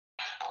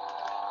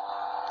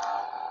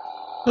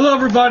Hello,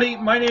 everybody.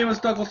 My name is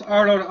Douglas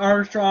Arnold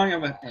Armstrong.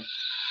 Let's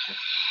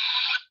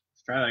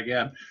try that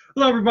again.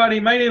 Hello, everybody.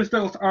 My name is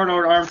Douglas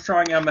Arnold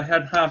Armstrong. I'm the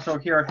head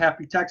honcho here at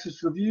Happy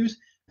Texas Reviews.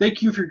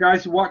 Thank you for you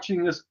guys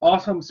watching this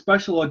awesome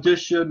special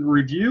edition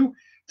review.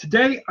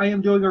 Today, I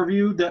am doing a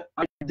review that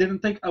I didn't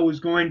think I was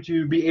going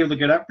to be able to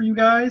get up for you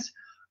guys,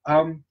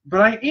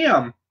 but I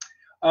am.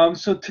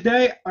 So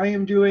today, I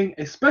am doing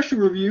a special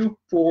review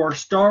for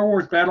Star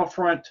Wars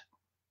Battlefront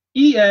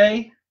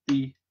EA,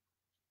 the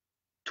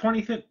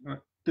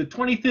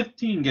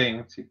 2015 game.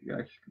 Let's see if you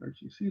guys can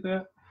actually see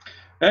that.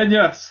 And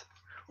yes,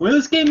 when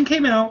this game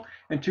came out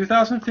in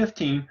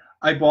 2015,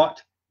 I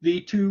bought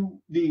the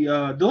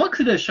deluxe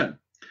edition,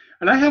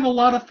 and I have a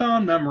lot of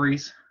fond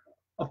memories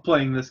of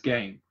playing this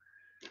game.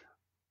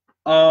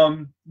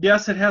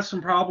 Yes, it has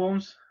some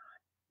problems,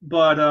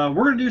 but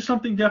we're gonna do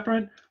something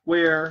different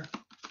where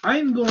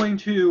I'm going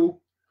to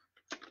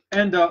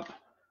end up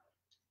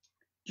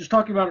just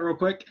talking about it real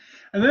quick,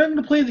 and then I'm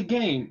gonna play the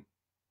game.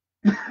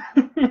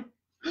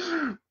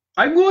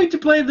 I'm going to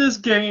play this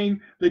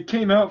game that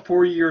came out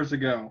 4 years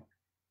ago.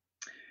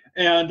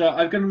 And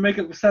I'm going to make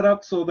it set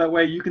up so that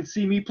way you can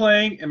see me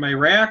playing and my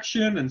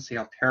reaction and see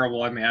how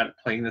terrible I'm at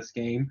playing this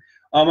game.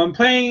 I'm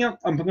going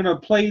to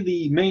play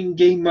the main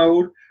game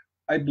mode.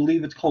 I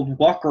believe it's called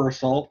Walker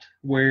Assault,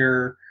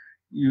 where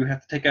you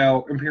have to take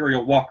out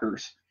Imperial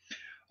walkers.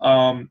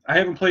 I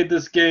haven't played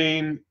this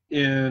game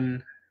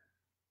in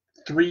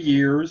 3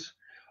 years.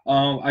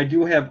 I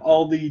do have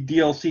all the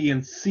DLC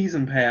and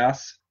Season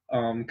Pass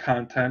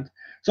content.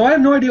 So I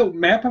have no idea what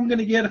map I'm going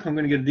to get, if I'm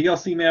going to get a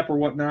DLC map or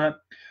whatnot.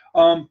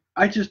 I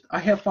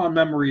have fond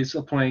memories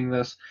of playing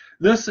this.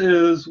 This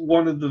is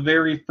one of the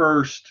very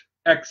first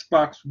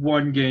Xbox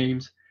One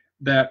games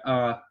that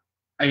I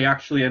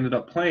actually ended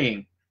up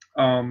playing.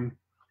 When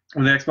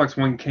the Xbox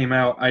One came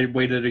out, I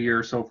waited a year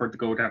or so for it to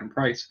go down in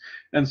price.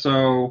 And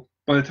so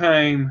by the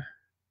time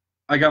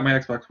I got my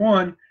Xbox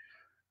One,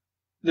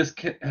 this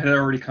had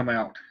already come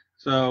out.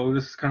 So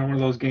this is kind of one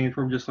of those games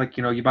where I'm just like,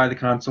 you buy the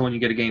console and you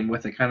get a game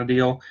with it kind of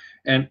deal.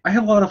 And I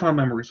have a lot of fun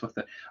memories with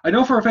it. I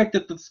know for a fact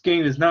that this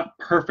game is not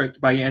perfect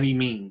by any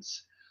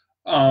means.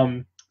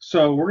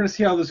 So we're going to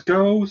see how this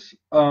goes.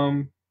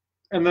 And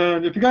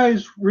then if you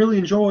guys really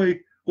enjoy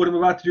what I'm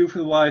about to do for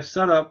the live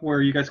setup,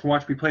 where you guys can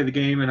watch me play the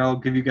game and I'll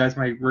give you guys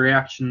my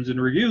reactions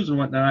and reviews and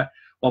whatnot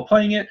while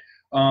playing it,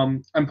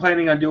 I'm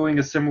planning on doing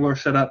a similar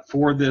setup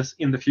for this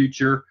in the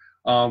future.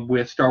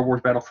 With Star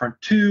Wars Battlefront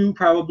 2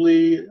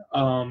 probably,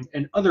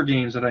 and other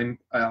games that I'm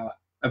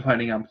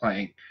planning on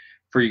playing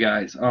for you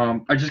guys.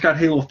 I just got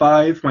Halo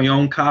 5, my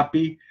own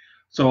copy,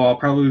 so I'll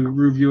probably be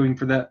reviewing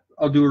for that.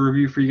 I'll do a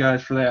review for you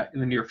guys for that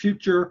in the near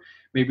future,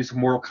 maybe some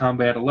Mortal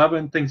Kombat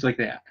 11, things like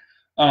that.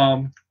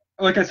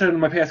 Like I said in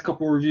my past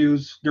couple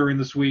reviews during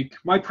this week,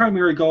 my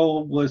primary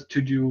goal was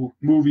to do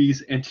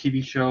movies and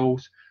TV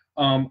shows.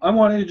 I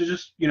wanted to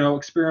just,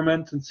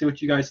 experiment and see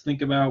what you guys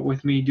think about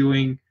with me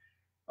doing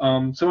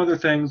some other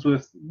things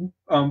with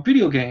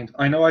video games.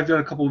 I know I've done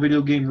a couple of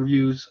video game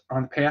reviews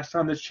on the past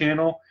on this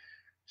channel,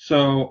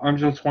 so I'm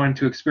just wanting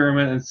to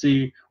experiment and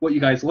see what you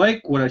guys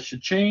like, what I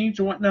should change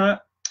and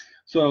whatnot.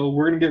 So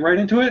we're going to get right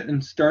into it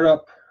and start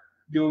up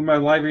doing my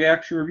live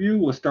reaction review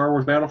with Star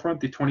Wars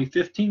Battlefront, the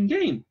 2015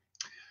 game.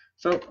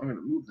 So I'm going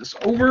to move this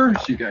over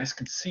so you guys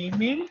can see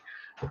me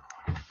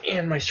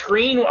and my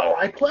screen while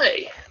I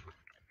play.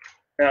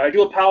 Now, I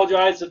do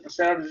apologize if the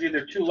sound is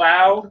either too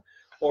loud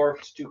or if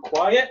it's too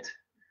quiet.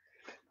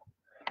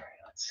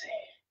 Let's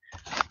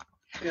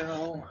see.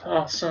 Go.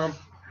 Awesome.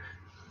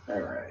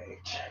 All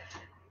right.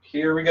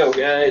 Here we go,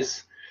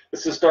 guys.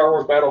 This is Star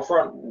Wars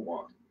Battlefront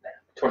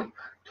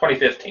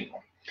 2015.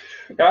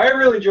 Now, I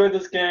really enjoyed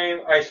this game.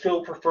 I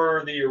still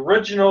prefer the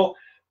original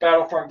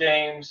Battlefront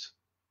games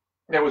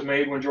that was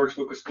made when George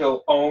Lucas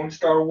still owned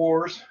Star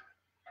Wars.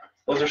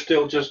 Those are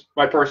still just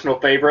my personal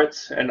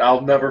favorites, and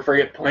I'll never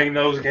forget playing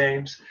those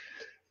games.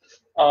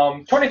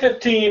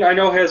 2015, I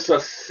know, has a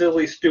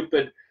silly,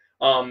 stupid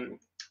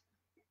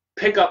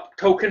pickup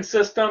token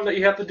system that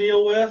you have to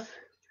deal with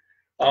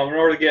in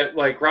order to get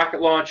like rocket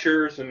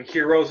launchers and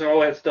heroes and all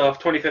that stuff.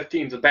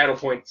 2015 is a battle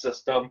point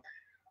system.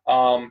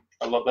 I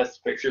love this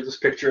picture. This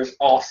picture is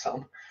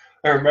awesome.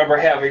 I remember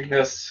having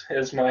this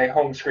as my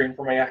home screen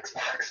for my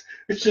Xbox.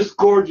 It's just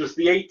gorgeous.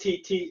 The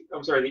the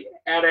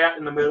AT-AT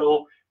in the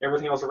middle,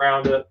 everything else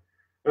around it.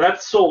 And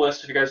that's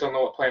Solus, if you guys don't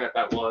know what planet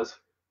that was.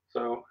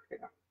 So,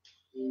 yeah.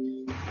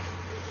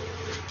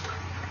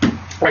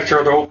 I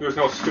sure hope there's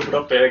no stupid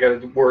update I got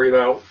to worry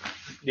about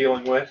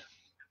dealing with.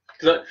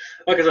 Because,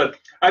 like I said,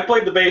 I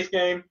played the base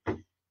game.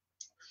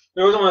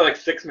 There was only like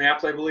 6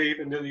 maps, I believe,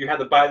 and then you had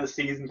to buy the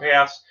season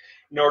pass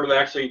in order to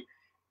actually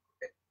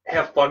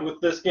have fun with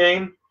this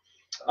game.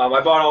 I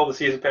bought all the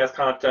season pass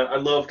content. I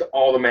loved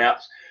all the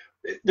maps.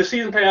 The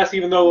season pass,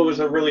 even though it was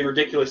a really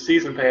ridiculous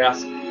season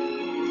pass,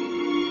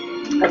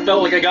 I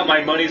felt like I got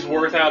my money's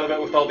worth out of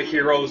it with all the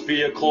heroes,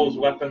 vehicles,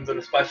 weapons, and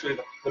especially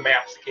the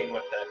maps that came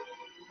with it.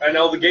 And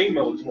all the game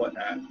modes and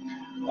whatnot,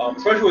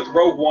 especially with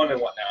Rogue One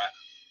and whatnot.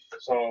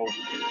 So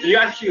you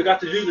actually got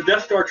to do the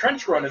Death Star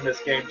trench run in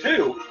this game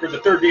too for the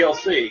 3rd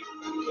DLC.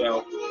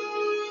 So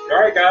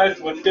Alright guys,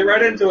 let's get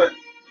right into it.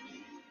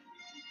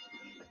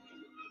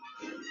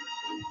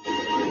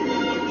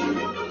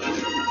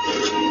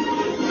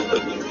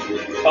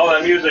 Oh,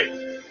 that music.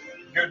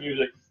 Good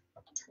music.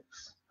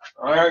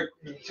 Alright,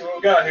 let's see what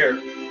we got here.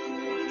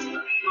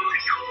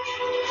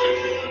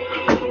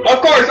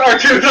 Of course,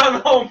 R2's on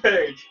the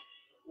homepage.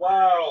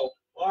 Wow.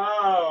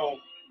 Wow.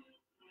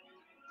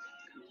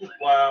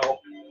 Wow.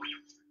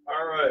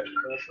 Alright,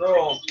 let's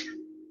roll.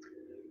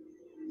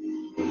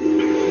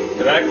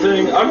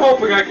 Connecting. I'm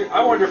hoping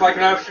I wonder if I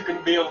can actually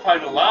be able to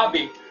find a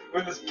lobby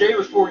when this game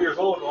is 4 years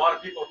old and a lot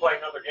of people are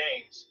playing other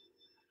games.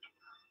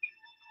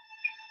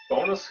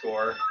 Bonus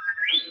score.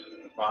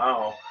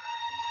 Wow.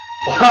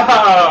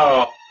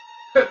 Wow.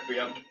 We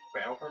have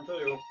Battlefront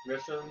 2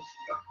 missions.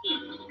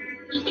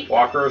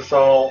 Walker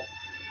Assault.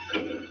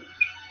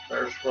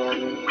 Fire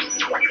Squadron.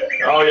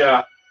 Oh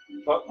yeah.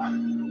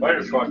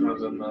 Fighter Squadron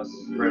was in this.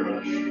 Pretty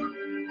much.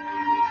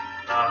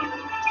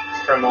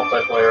 Let's try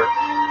multiplayer.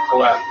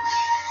 Collapse.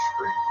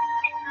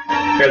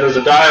 Okay, there's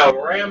a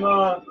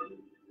diorama.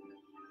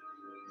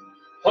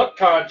 Pluck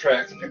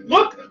contracts.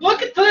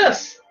 Look at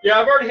this! Yeah,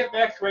 I've already hit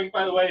max rank,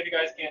 by the way, if you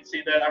guys can't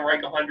see that. I'm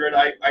rank 100.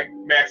 I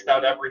maxed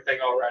out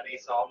everything already,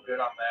 so I'm good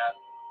on that.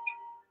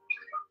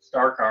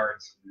 Star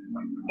cards.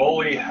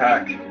 Holy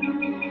heck.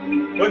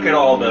 Look at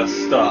all this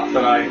stuff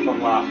that I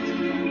unlocked.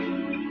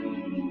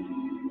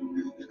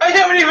 I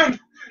haven't even...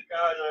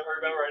 God, I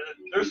remember.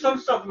 There's some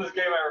stuff in this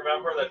game I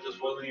remember that just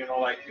wasn't even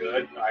all that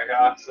good. I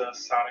got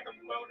Sonic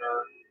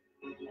Motor.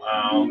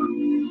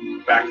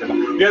 Back to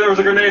yeah, there was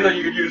a grenade that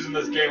you could use in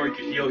this game where you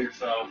could heal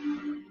yourself.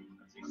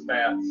 Let's see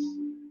stats.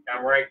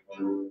 I'm right.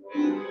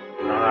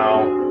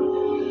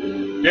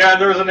 Yeah,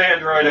 there was an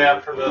Android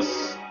app for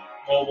this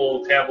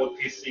mobile tablet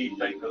PC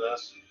thing for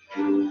this.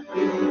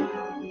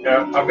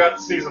 Yeah, I've got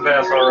the season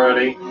pass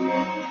already.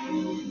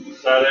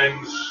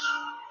 Settings.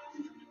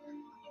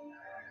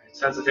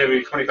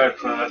 Sensitivity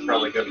 25%. That's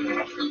probably good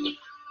enough.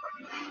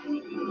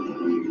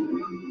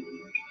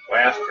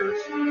 Blasters.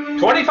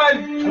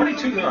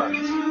 22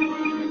 guns.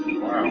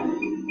 Wow.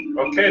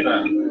 Okay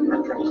then.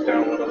 I'll turn this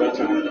down a little bit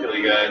so I don't kill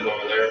you guys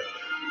over there.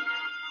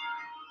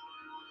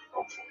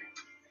 Hopefully.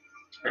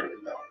 There we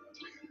go.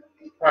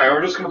 Alright,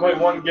 we're just going to play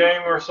one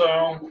game or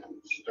so.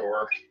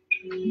 Store.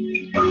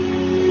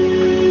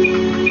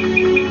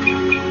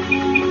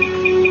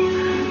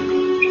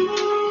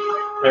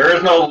 There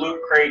is no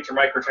loot crates or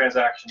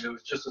microtransactions. It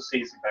was just a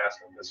season pass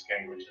with this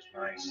game, which is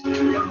nice.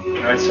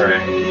 That's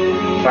right.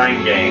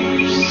 Find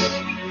games.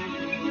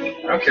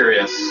 I'm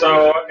curious.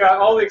 So I've got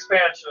all the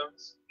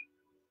expansions.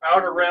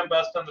 Outer Rim,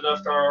 Best on the Death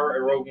Star,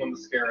 and Rogue One the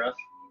Scarif.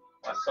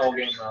 That's all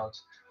game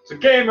modes. So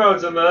game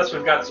modes in this,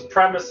 we've got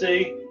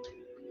Supremacy,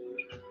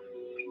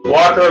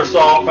 Walker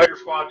Assault, Fighter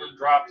Squadron,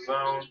 Drop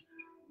Zone,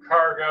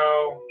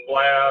 Cargo,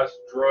 Blast,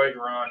 Droid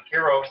Run,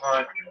 Hero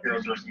Hunt,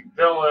 Heroes vs.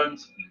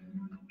 Villains,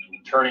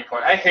 Turning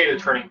Point. I hated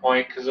Turning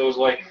Point because it was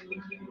like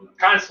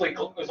constantly,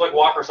 it was like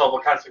Walker Assault,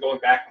 but constantly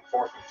going back and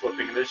forth and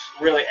flipping, and it just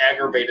really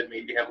aggravated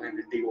me having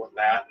to deal with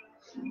that.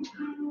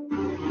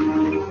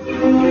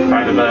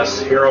 Find the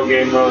best hero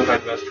game mode,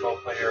 find the best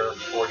 12-player,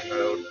 40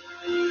 mode.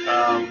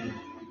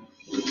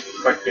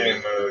 Quick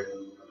game mode.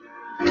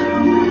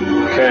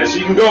 Okay, so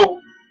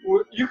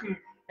you can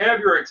have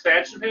your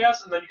expansion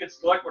pass, and then you can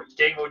select what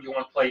game mode you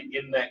want to play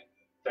in that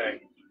thing,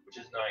 which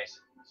is nice.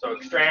 So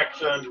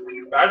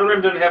Extraction. Outer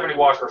Rim didn't have any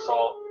Walker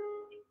Assault.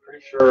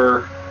 Pretty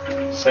sure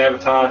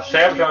Sabotage.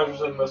 Sabotage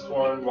was in this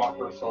one.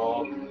 Walker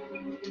Assault.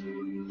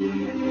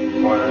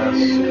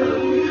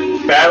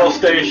 Battle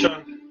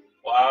Station.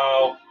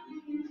 Wow.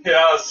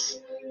 Yes.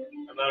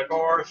 And then of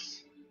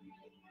course,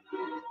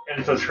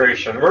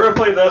 Infiltration. We're gonna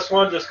play this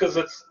one just because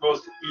it's the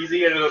most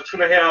easy, and it's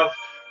gonna have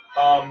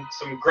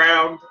some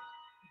ground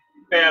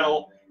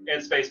battle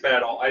and space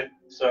battle.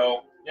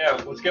 So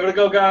yeah, let's give it a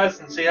go, guys,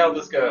 and see how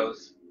this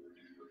goes.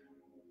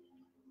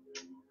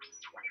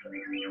 See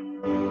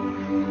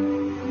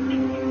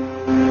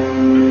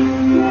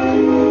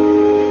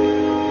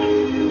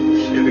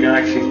if we can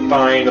actually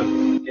find a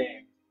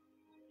game.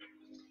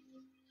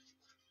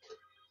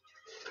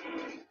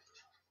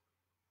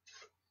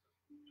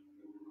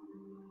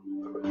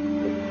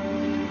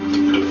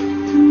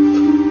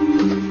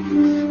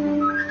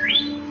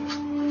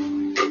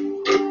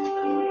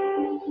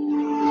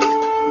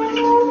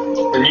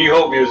 The New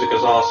Hope music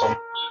is awesome.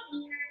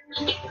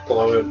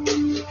 Love it.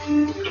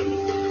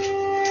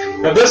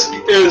 Now this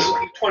is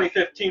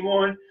 2015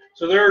 one,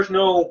 so there's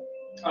no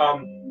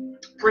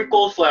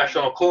prequel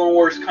 / Clone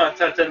Wars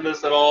content in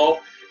this at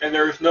all, and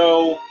there's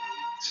no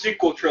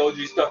sequel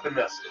trilogy stuff in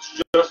this.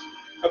 It's just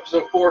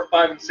episode 4,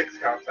 5, and 6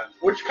 content,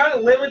 which kind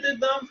of limited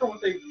them for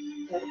what they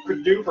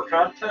could do for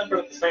content, but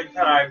at the same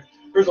time,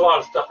 there's a lot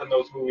of stuff in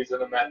those movies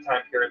and in that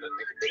time period that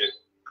they could do.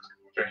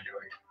 Which I'm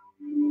enjoying.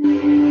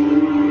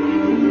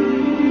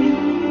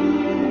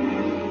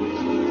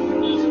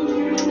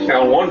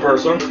 Got one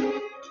person.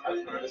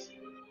 That's nice.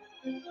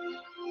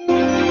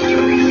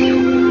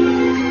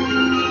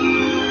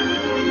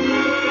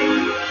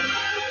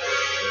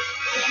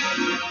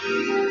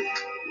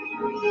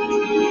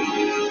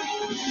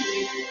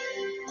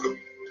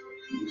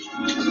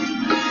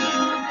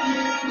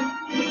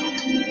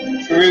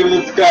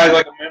 guys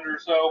like a minute or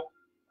so.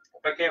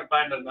 If I can't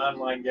find an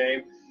online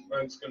game,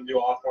 I'm just going to do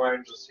offline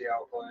and just see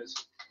how it plays.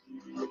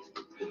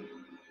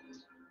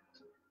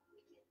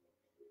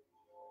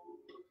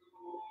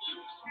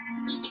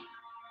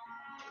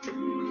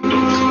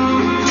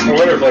 I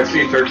wonder if I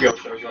see Turkey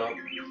shows up.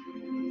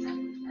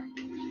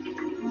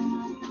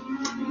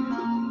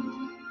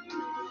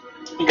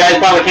 You guys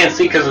probably can't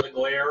see because of the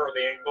glare or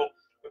the angle,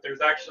 but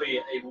there's actually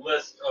a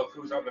list of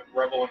who's on the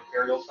Rebel and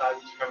Imperial side,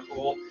 which is kind of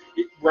cool,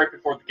 right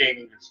before the game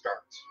even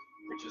starts,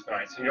 which is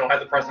nice. You don't have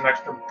to press an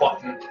extra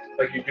button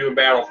like you do in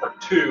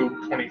Battlefront 2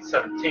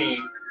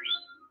 2017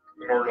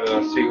 in order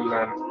to see who's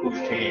on whose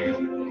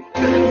team.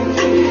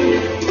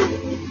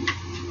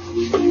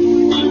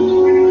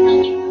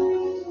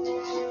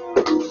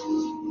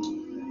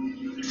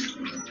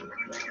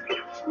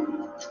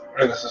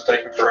 And this is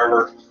taking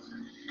forever.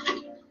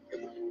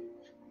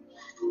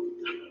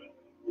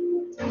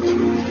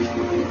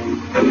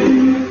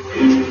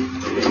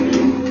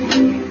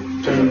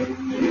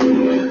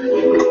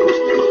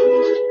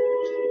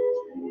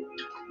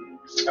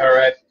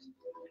 Alright.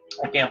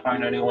 I can't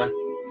find anyone.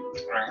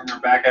 Alright, we're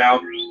back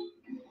out.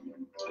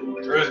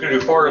 We're just going to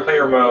do forward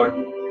player mode.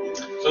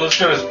 So this is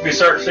going to be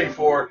searching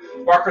for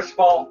Walker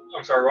Assault,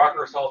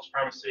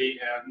 Supremacy,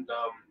 and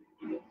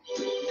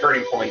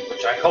Turning Point,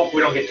 which I hope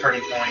we don't get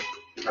Turning Point,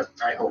 but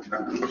I hope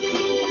not.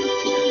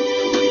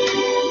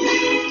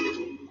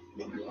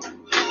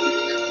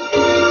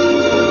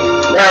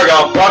 There we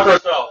go, Walker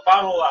Assault,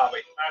 final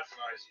lobby. That's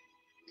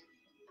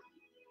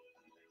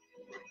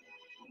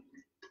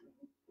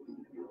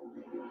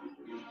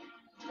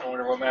nice. I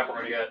wonder what map we're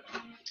going to get.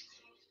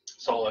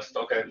 Solist,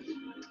 okay.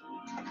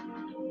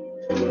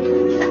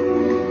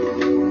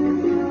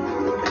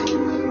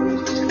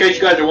 In case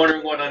you guys are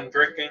wondering what I'm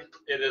drinking,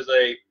 it is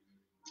a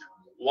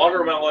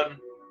watermelon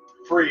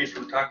freeze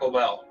from Taco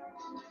Bell.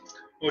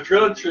 What's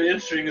really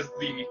interesting is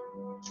the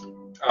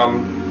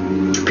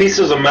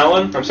pieces of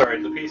melon,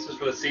 the pieces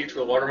for the seeds for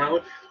the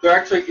watermelon, they're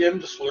actually in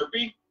the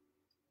Slurpee,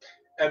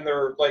 and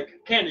they're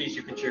like candies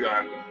you can chew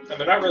on. And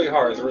they're not really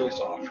hard, they're really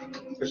soft.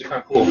 Which is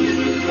kind of cool.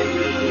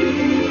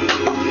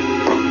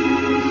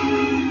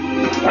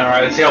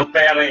 Alright, let's see how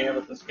bad I am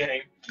at this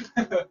game.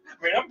 I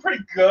mean, I'm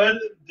pretty good,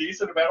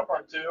 decent at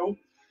Battlefront 2,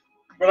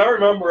 but I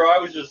remember I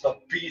was just a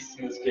beast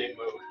in this game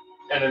mode,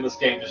 and in this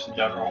game just in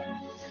general.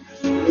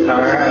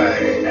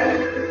 Alright.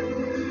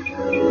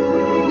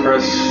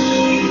 Press.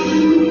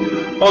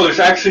 Oh, there's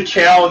actually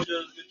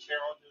challenges, good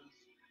challenges.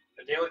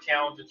 A daily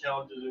challenge, the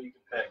challenges that you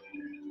can pick.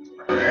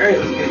 Alright,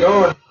 let's get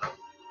going.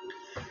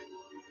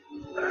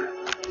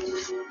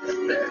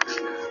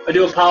 I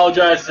do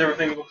apologize if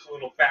everything looks a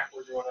little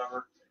backwards or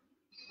whatever.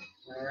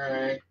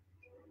 Alright.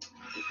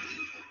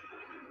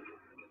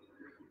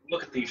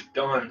 Look at these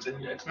guns,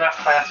 and it's not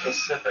class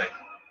specific.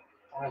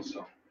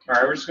 Awesome.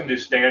 Alright, we're just going to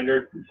do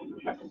standard,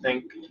 I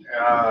think.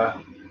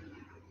 Yeah,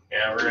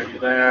 we're going to do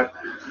that.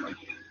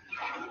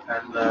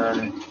 And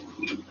then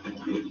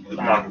I'm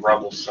on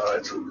Rebel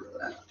side, so we'll do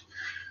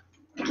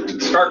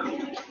that. Start.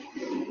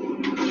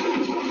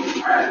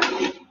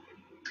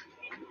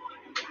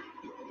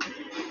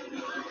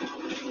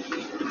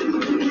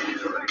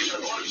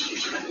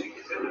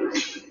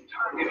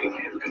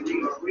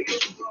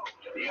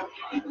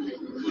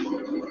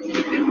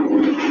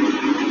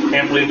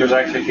 Can't believe there's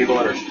actually people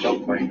that are still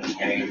playing this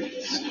game.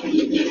 It's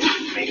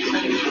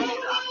amazing.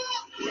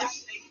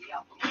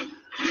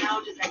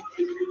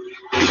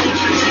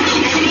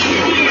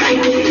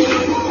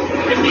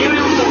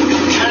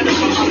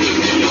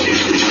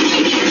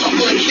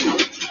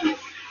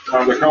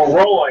 There's no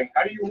rolling.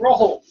 How do you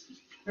roll?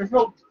 There's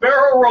no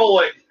barrel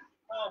rolling.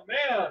 Oh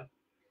man.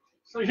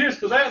 So used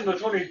to that in the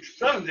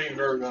 2017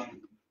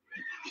 version.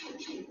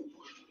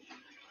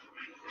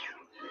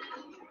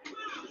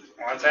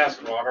 Well, that's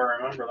acid water, I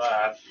remember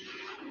that.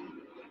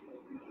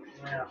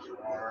 Acid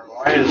water.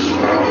 Why is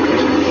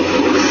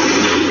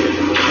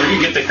where do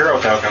you get the hero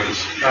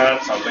tokens?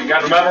 That's something.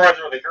 Gotta memorize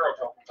where the hero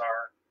tokens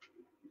are.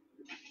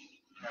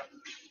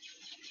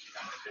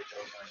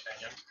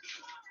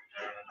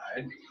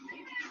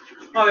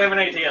 Oh, they have an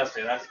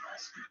ATSD, that's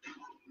nice.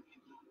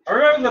 I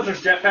remember that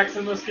there's jetpacks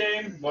in this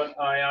game, but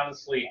I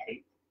honestly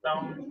hate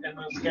them in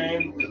this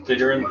game. They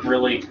didn't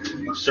really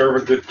serve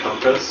a good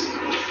purpose,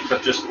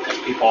 except just piss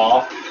people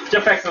off.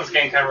 Jetpacks in this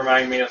game kind of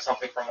remind me of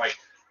something from like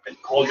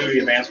Call of Duty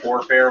Advanced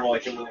Warfare, where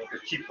like it was like a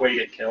cheap way to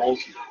get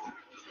kills.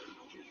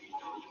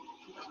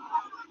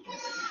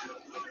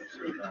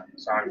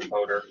 Sonic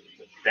Floater,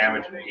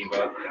 damage and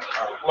Eva.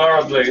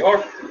 Lovely.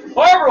 Or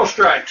orbital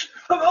strikes!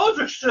 Those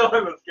are still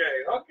in this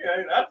game.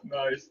 Okay, that's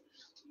nice.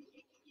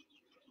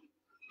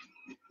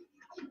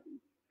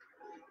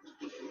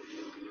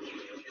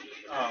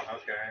 Oh,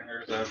 okay.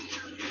 There's a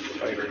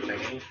fighter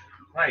thingy.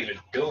 Not even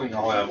doing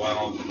all that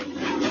well.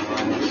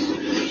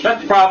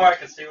 That's the problem I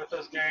can see with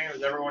this game,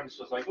 is everyone's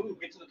just like, ooh,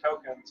 get to the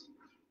tokens.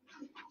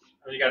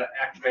 And you gotta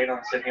activate them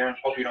and sit here and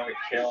hope you don't get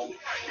killed.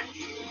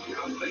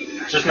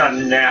 It's just not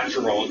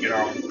natural, you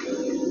know.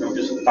 You don't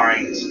just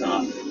find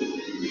stuff.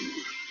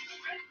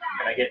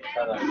 Can I get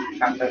to the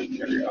content?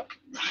 There we go.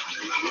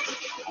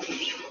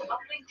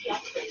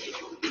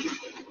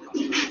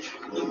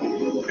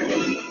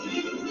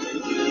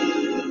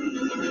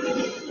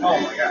 Oh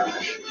my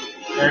gosh.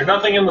 There's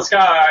nothing in the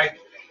sky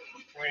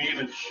we can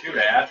even shoot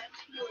at.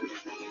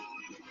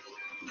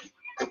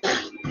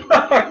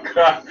 Oh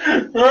god.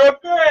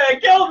 Okay, I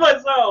killed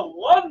myself!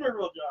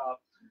 Wonderful job.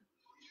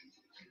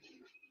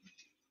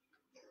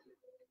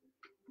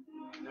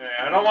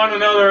 Yeah, I don't want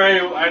another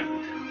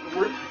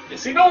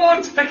see, no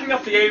one's picking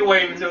up the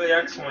A-Wings or the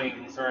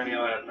X-Wings or any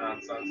of that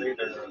nonsense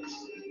either. It's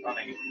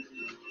funny.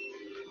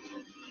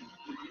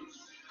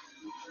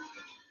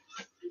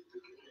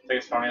 I think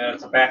it's funny that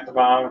it's a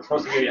back-to-bomb. It's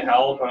supposed to give you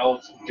health, but all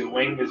it's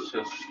doing is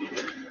just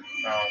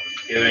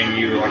giving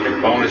you like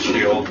a bonus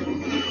shield.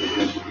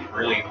 It's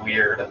really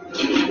weird.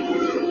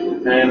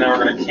 And now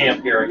we're gonna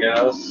camp here, I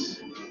guess.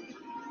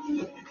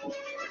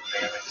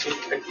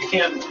 You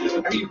can't.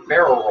 How do you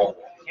barrel roll?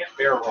 You can't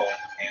barrel roll.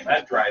 Man,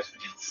 that drives me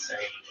insane.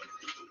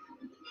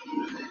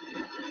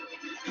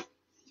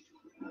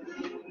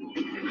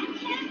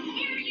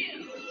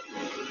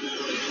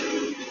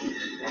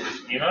 There's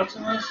emotes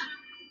in this?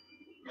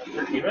 Are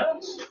there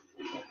emotes?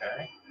 Okay.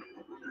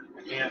 I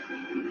can't.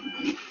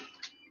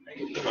 I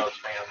get emotes,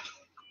 man.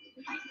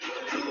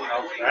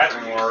 Well, that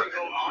didn't work.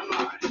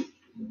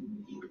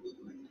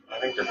 I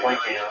think they're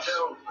flanking us.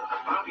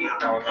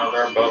 Oh no,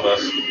 they're above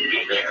us.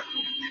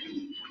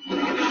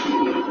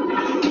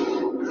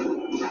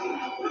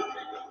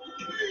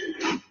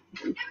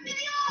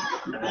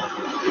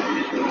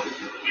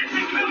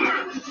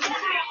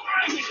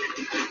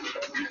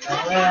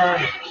 Okay.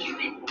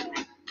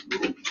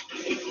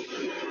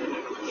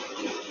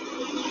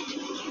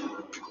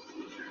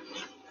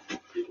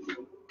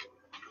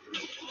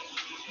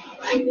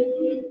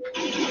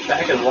 What the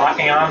heck is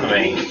locking on to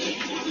me?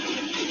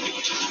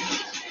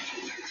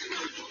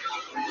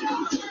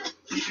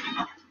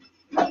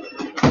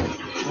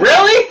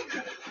 Really?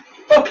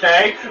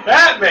 Okay,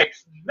 that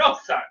makes no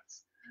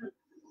sense.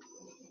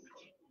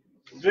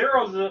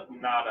 Zero's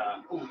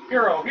nada. Ooh,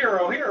 hero,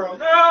 hero, hero.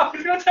 No,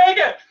 he's gonna take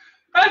it.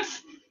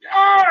 That's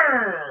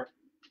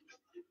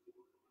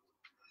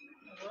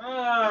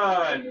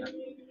run.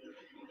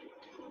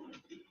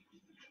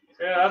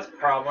 Yeah, that's the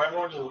problem.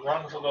 Everyone just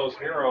runs with those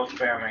hero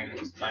spamming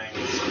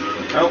things.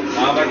 Nope,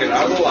 lava, get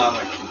out of the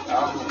lava.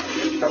 How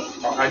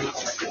do you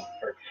connect it?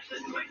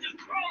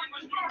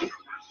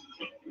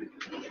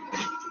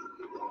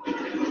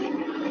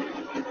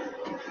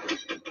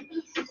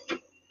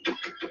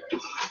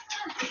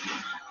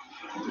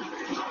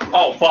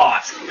 Oh,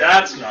 boss.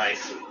 That's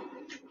nice.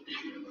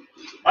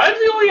 Why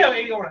does he only have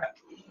 81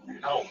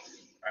 health?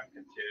 I'm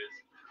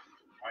confused.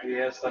 Why do you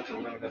have such a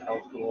limited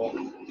health pool?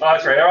 Oh,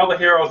 that's right. All the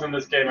heroes in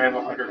this game have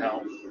 100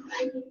 health.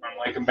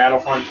 Unlike in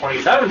Battlefront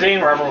 2017,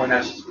 where everyone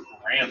has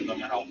random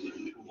health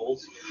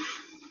pools.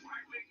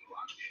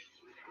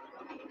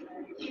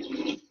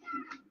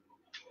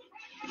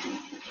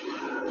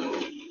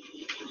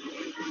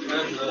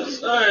 Goodness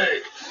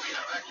sake.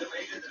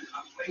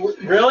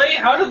 Really?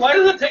 Why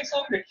does it take so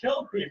long to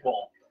kill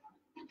people?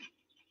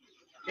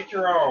 Get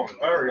your own.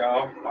 There we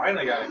go.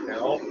 Finally got a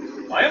kill.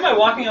 Why am I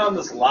walking on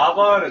this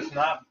lava and it's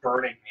not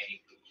burning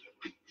me?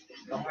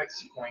 Don't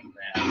explain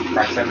that.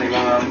 Proximity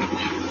bomb.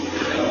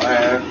 Go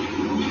ahead.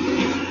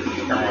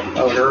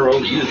 Motor,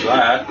 we'll use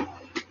that.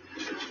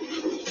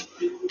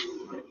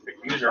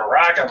 Use your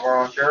rocket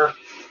launcher.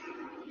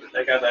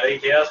 Take out that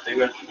ATSD,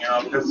 but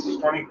because it's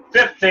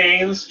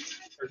 2015s,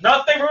 there's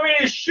nothing for me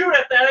to shoot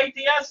at that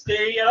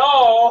ATSD at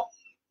all.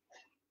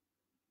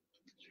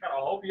 Just gotta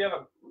hope you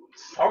have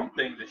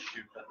something to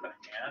shoot that thing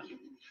at.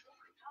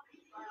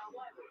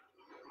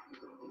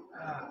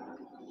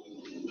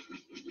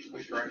 We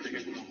tried to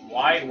get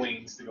wide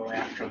wings to go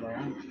after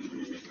them.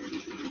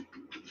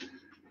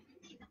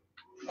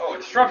 Oh,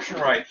 disruption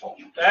rifle.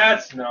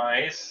 That's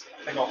nice.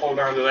 I think I'll hold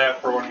on to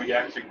that for when we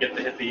actually get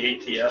to hit the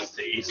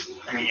ATSTs.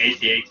 I mean,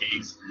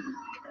 AT-ATs.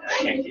 I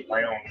can't keep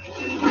my own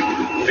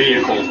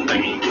vehicle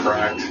thingy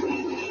correct.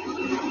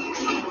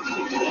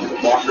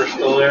 Walker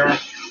still there?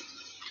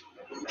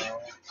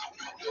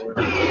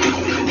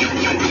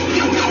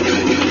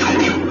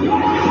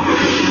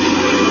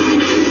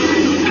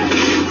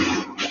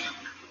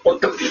 What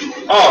the?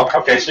 Oh,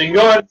 okay. So you can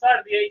go inside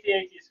of the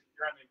AT-ATs if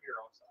you're on the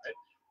hero side.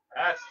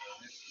 That's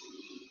nice.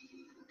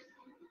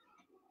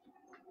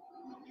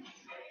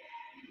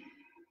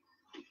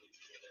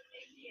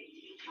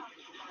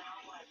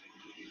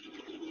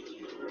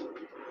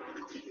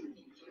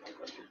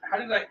 How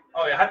did I?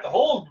 Oh, I have to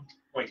hold.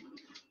 Wait.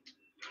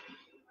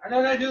 How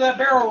did I do that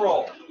barrel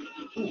roll?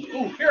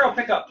 Ooh, hero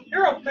pickup.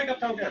 Hero pickup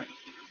token.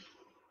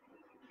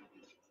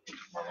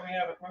 Come on, let me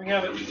have it. Let me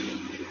have it.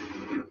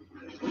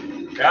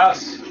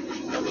 Yes.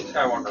 Luke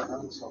Skywalker.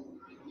 Huh? So,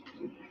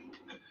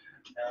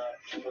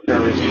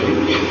 there is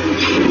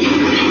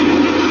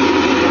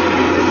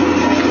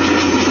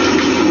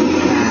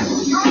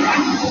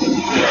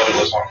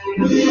this one.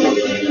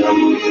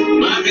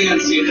 I think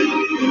I've seen it.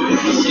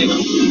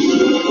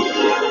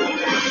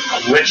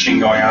 Glitching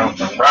going on with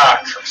the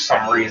rock for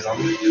some reason.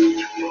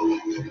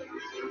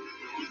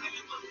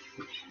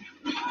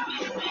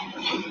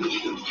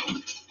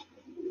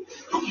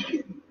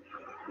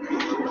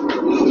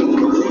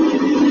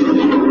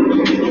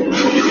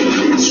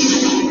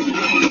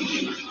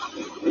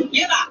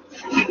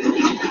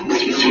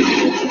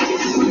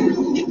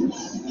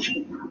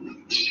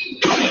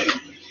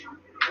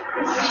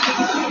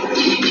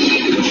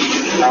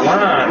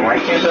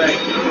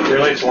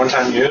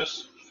 one-time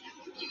use.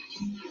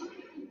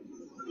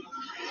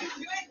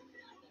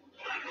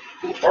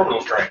 Orbital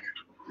strike.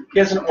 He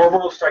has an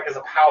orbital strike as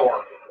a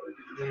power,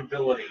 as an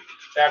ability.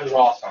 That is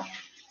awesome.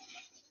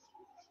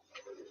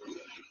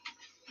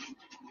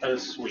 That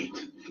is sweet.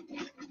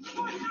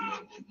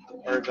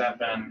 Where has that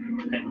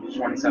been in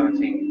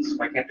 2017? So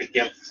why can't they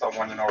give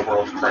someone an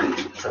orbital strike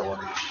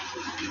ability?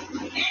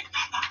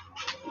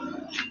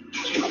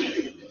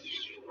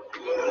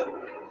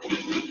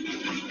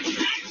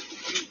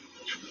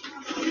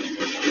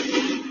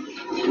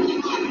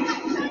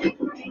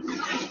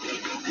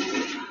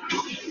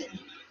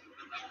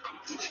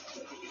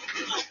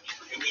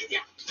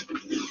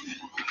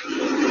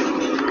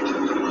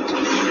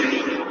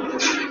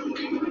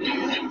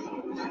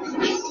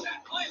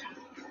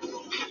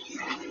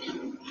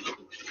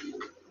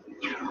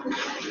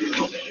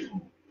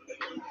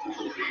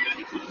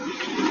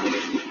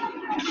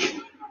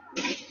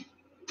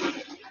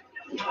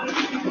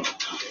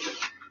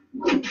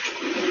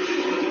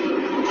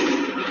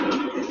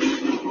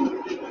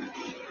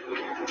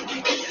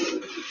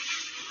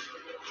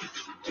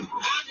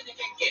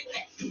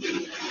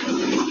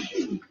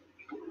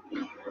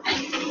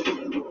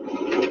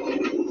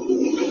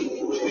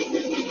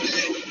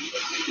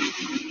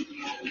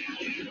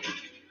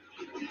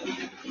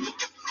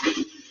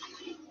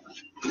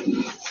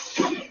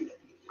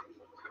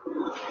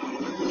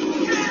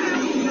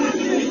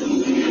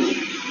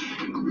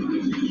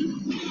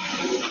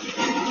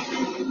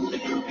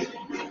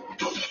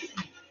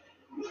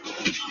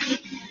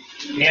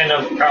 He ended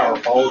up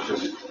powerful,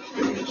 just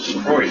getting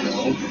destroyed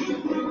though.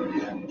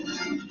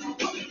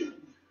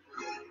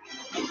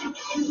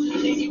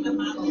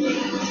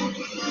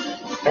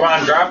 Come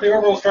on, drop the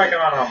orbital strike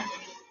on him.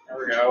 There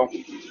we go.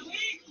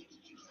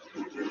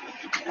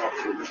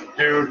 Oh,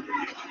 dude,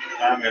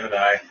 I'm gonna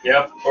die.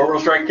 Yep,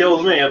 orbital strike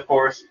kills me, of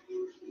course.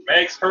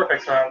 Makes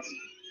perfect sense.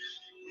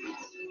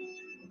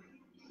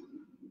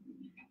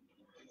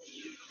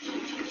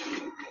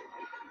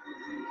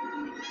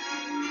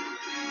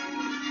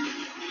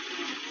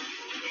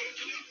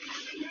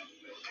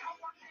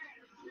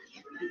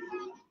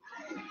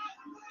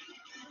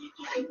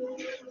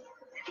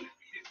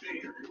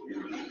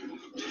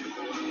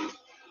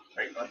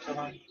 Wait, what's going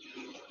on?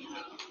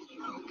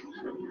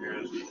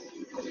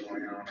 What's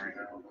going on right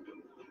now?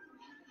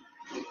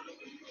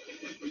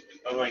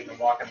 Oh, like the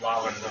walking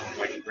lava doesn't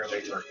like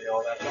really hurt me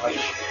all that much.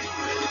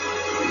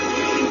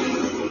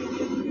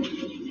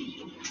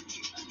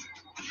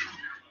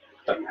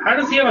 But how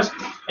does he have a?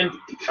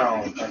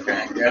 Oh,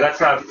 okay. Yeah, that's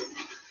not.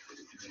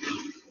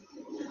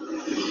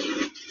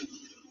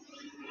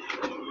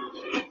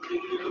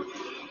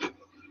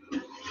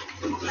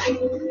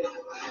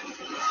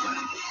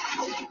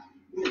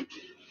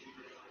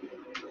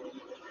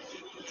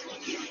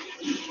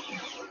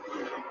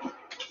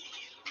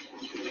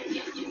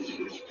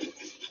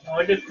 Well,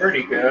 I did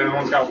pretty good. I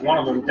almost got one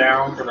of them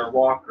down for their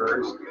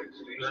walkers.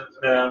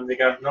 Then they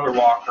got another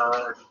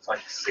walker. It's like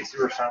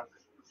 60%,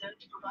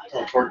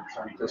 or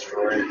 40%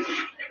 destroyed.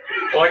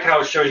 I like how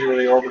it shows you where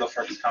the orbital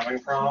strike is coming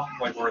from,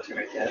 like where it's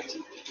going to hit.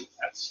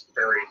 That's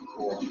very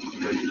cool.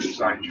 Good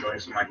design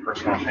choice, in my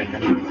personal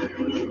opinion.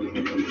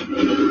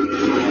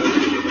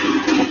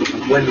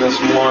 Win this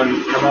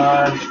one. Come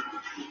on.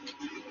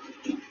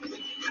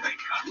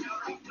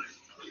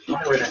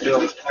 Anyway,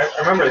 I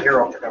remember the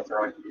hero pickups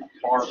are like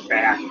far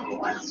back from the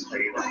last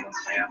phase on this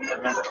map. I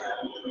remember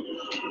that.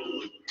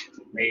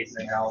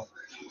 Amazing how,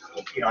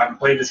 I haven't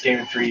played this game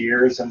in 3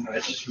 years, and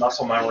it's just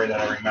muscle memory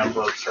that I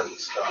remember certain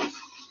stuff.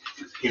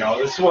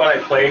 This is what I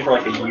played for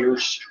like a year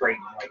straight,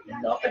 like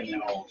nothing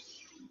else.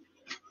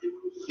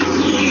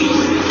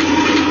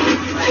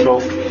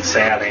 Both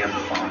sad and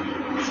fun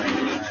at the same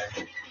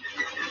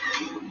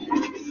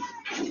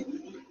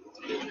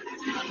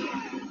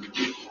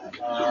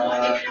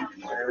time.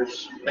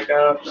 There's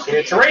pickups. See,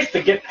 it's a race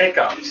to get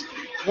pickups.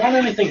 If you want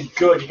anything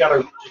good, you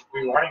gotta just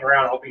be running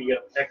around hoping you get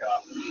a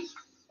pickup.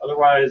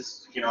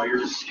 Otherwise, you're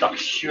just stuck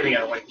shooting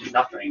at it like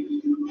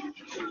nothing.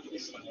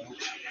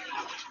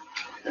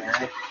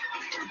 Okay.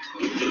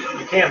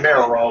 You can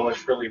barrel roll,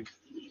 it's really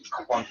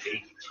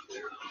clunky.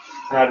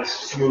 Not as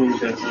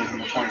smooth as in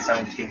the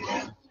 2017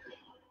 one.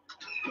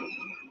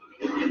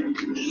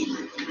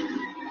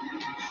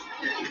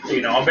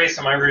 I'm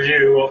basing my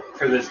review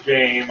for this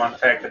game on the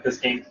fact that this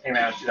game came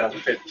out in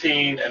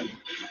 2015, and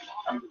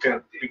I'm going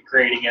to be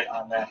grading it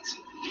on that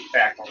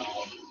fact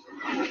alone.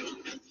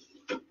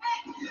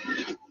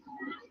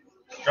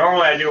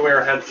 Normally I do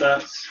wear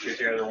headsets, if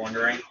you guys are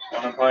wondering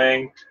when I'm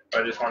playing,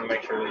 but I just want to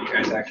make sure that you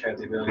guys actually have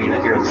the ability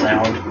to hear the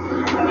sound.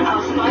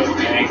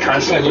 And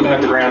constantly looking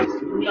at the ground,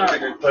 not a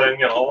good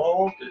thing at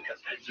all.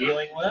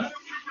 Dealing with.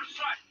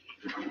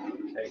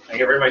 Okay, can I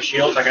get rid of my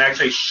shield so I can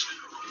actually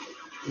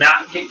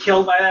not get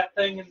killed by that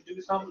thing and do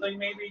something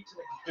maybe to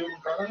the dude in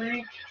front of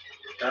me?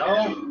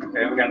 No?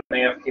 Okay, we got an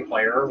AFK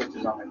player, which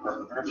is on my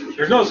partner.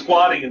 There's no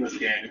squatting in this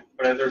game,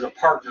 but there's a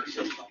partner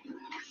system.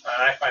 And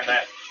I find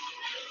that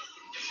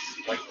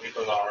slightly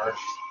bizarre.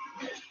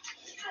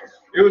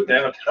 Dude, they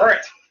have a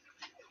turret!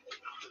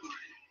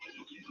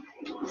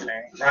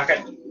 Okay,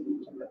 rocket.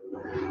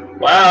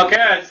 Wow,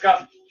 okay, I just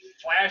got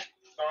flashed.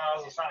 Oh, that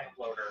was a sonic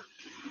floater.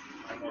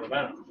 I would have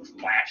been a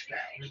splash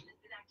bang.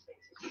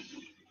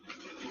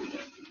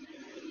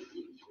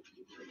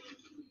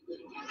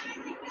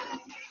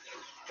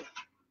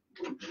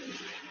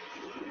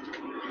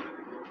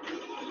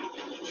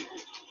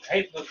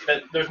 Hey,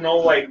 there's no,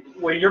 like,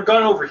 when your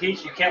gun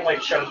overheats, you can't,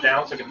 like, shut it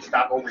down so it can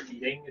stop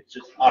overheating. It's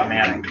just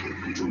automatic. I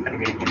have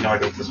no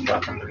idea what this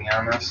weapon, to be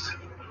honest.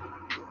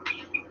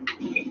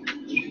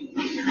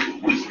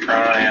 Let's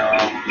try,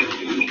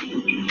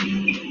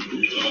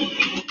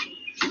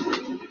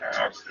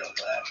 let's go with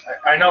that.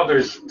 I know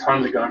there's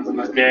tons of guns in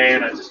this game,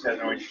 and I just have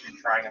no interest in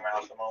trying them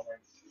out at the moment.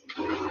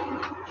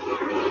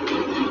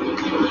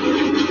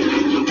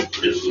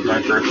 Just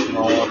my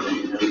personal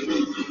opinion.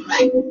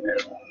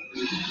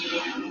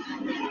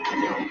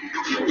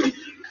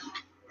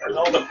 Where's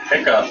all the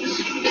pickups?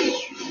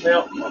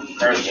 Yep, well,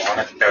 there's one.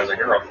 I think that was a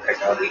hero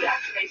pickup.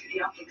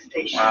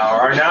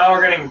 Wow, now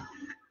we're getting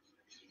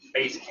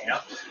base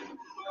camped.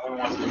 No one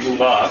wants to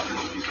move up.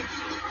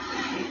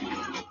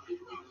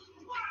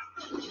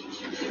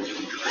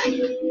 I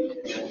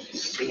don't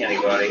see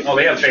anybody. Oh,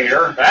 they have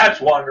Vader. That's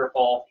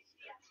wonderful.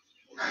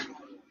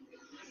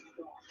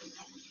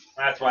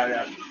 That's why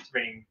that's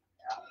being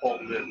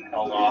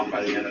held off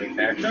by the enemy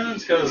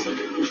factions, because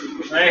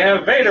they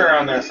have Vader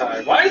on their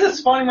side. Why is it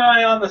spawning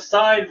on the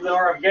side that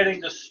are getting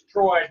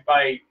destroyed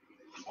by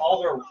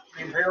all their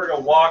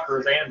Imperial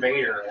Walkers and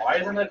Vader? Why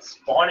isn't it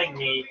spawning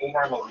me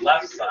over on the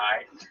left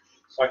side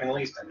so I can at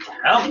least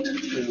attempt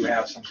to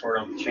have some sort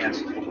of chance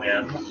to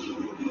win?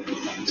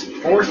 It's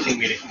forcing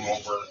me to come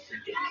over to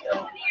get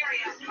killed.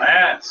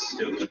 That's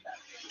stupid.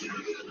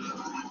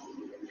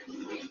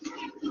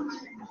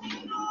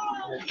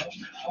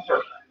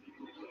 Cover.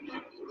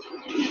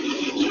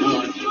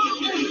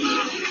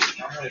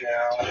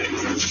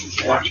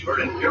 Watch for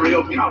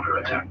Imperial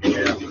counterattack.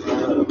 Yeah,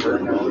 no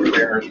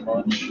care as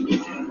much.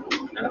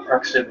 And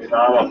proximity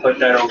bomb, I'll put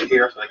that over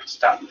here so I can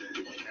stop,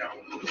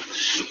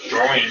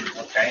 destroying.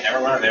 Okay,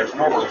 never mind, there's an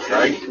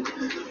overstrike.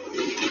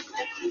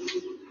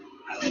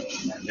 I'll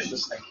get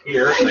this thing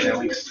here so I can at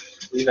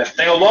least leave that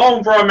thing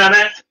alone for a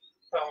minute.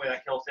 Hopefully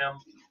that kills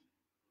him.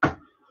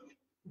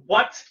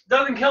 What?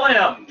 Doesn't kill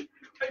him!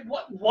 Wait,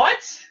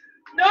 what?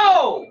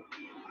 No!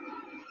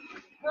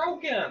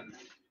 Broken!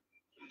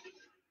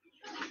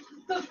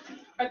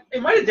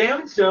 It might have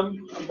damaged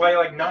him by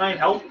like 9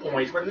 health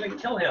points, but it didn't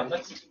kill him.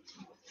 That's...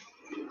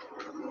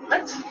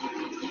 What?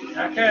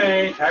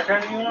 Okay, attack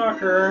on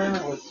Walker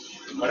with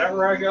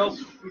whatever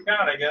else we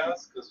got, I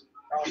guess, because we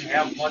probably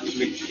have much to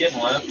begin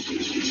with.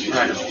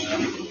 I don't know.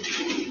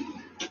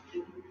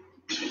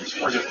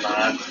 Or just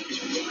not.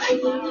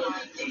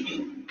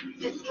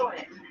 Destroy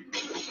it.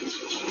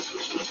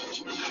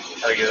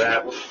 Tell you that.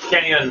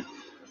 Can't even.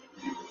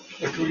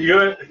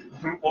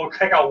 We'll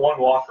take out one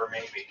walker,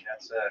 maybe.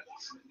 That's it.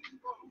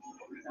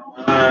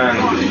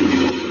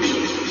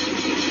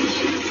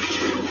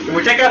 Can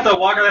we take out the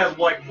walker that has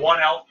like 1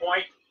 health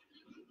point?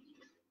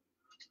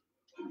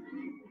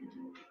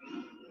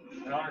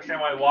 I don't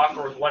understand why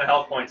walker with 1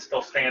 health point is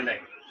still standing.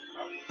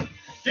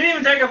 Didn't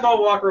even take out the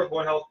walker with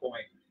 1 health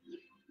point.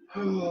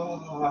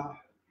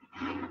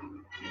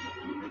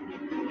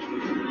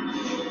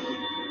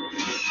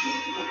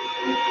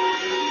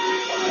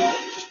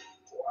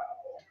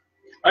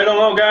 I don't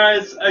know,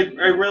 guys. I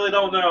really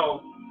don't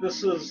know.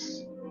 This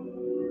is...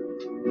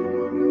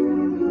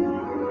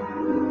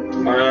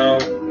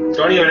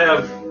 don't even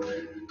have...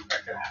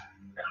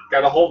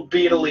 Got a whole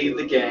B to lead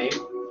the game.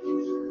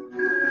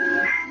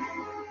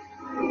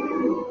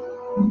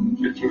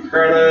 15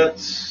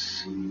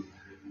 credits.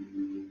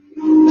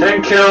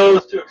 10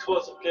 kills, 2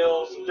 explosive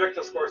kills.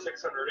 Objective score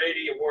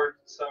 680. Award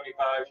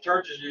 75.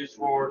 Charges used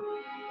for...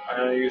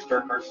 I used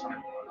Dark Hearts.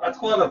 That's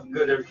a lot of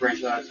good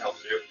information that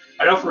tells you.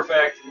 I know for a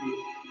fact in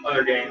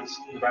other games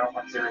in the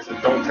Battlefront series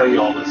that don't tell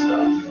you all this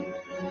stuff.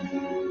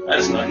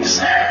 That's nice.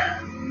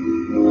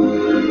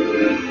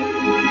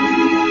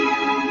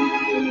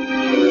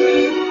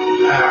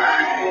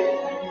 Alright.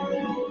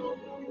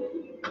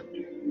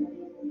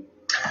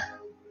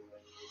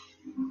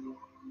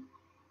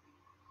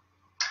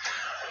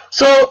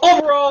 So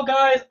overall,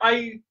 guys,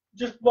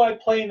 by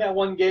playing that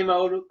one game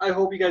mode, I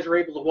hope you guys were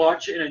able to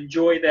watch and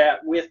enjoy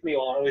that with me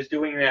while I was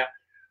doing that.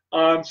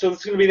 So this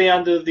is going to be the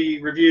end of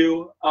the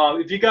review.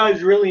 If you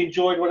guys really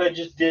enjoyed what I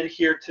just did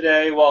here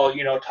today while,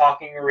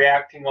 talking and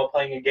reacting while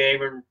playing a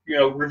game and,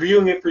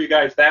 reviewing it for you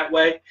guys that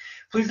way,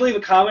 please leave a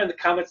comment in the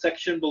comment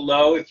section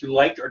below if you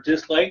liked or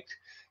disliked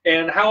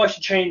and how I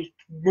should change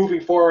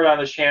moving forward on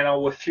this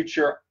channel with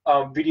future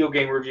video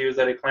game reviews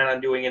that I plan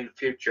on doing in the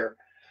future.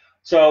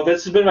 So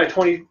this has been my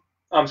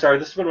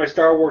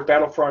Star Wars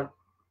Battlefront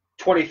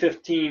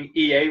 2015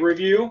 EA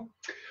review.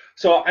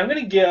 So I'm going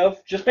to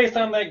give, just based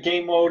on that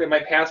game mode and my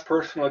past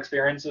personal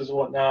experiences and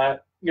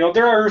whatnot,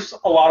 there are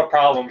a lot of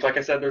problems. Like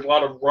I said, there's a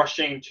lot of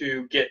rushing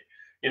to get,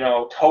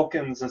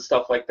 tokens and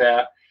stuff like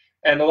that,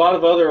 and a lot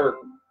of other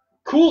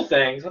cool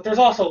things, but there's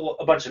also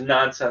a bunch of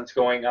nonsense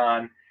going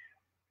on.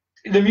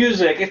 The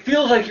music, it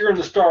feels like you're in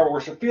the Star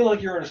Wars. It feels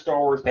like you're in a Star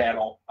Wars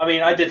battle. I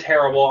mean, I did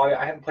terrible.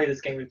 I haven't played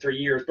this game in 3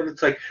 years, but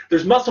it's like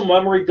there's muscle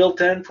memory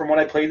built in from when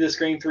I played this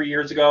game 3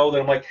 years ago.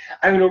 That I'm like,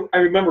 I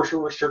remember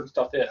where certain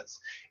stuff is.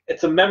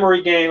 It's a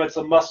memory game. It's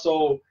a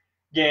muscle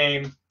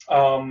game.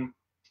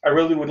 I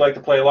really would like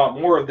to play a lot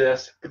more of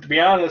this, but to be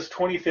honest,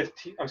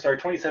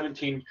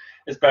 2017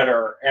 is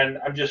better, and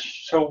I'm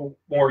just so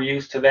more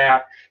used to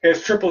that. It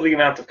has triple the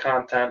amount of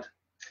content,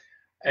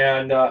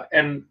 and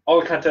all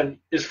the content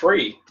is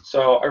free.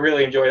 So I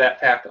really enjoy that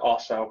fact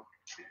also.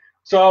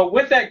 So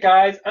with that,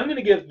 guys, I'm going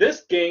to give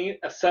this game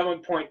a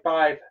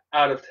 7.5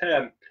 out of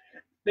 10.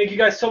 Thank you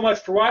guys so much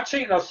for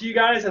watching, and I'll see you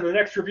guys in the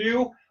next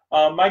review.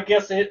 My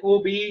guess it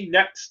will be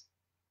next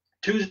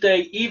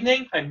Tuesday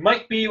evening. I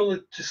might be able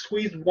to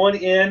squeeze one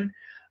in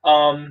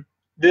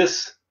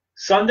this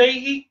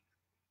Sunday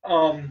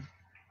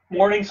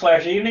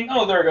morning/evening.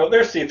 Oh, there we go.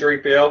 There's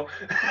C3PO.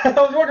 I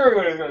was wondering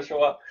when he was going to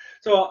show up.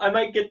 So I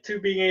might get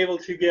to being able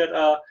to get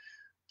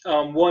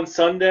one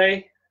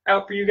Sunday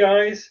out for you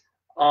guys.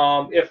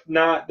 If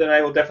not, then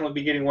I will definitely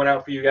be getting one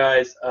out for you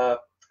guys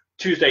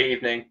Tuesday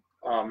evening,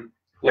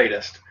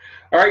 latest.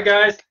 All right,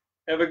 guys.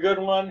 Have a good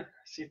one.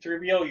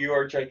 C3PO, you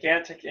are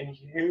gigantic and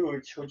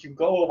huge. Would you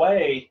go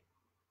away?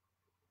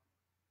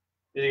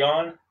 Is he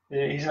gone?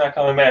 He's not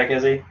coming back,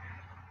 is he?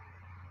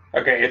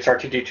 Okay, it's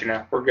R2D2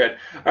 now. We're good.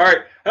 All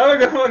right. Have a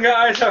good one,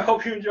 guys. I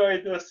hope you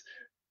enjoyed this.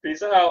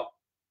 Peace out.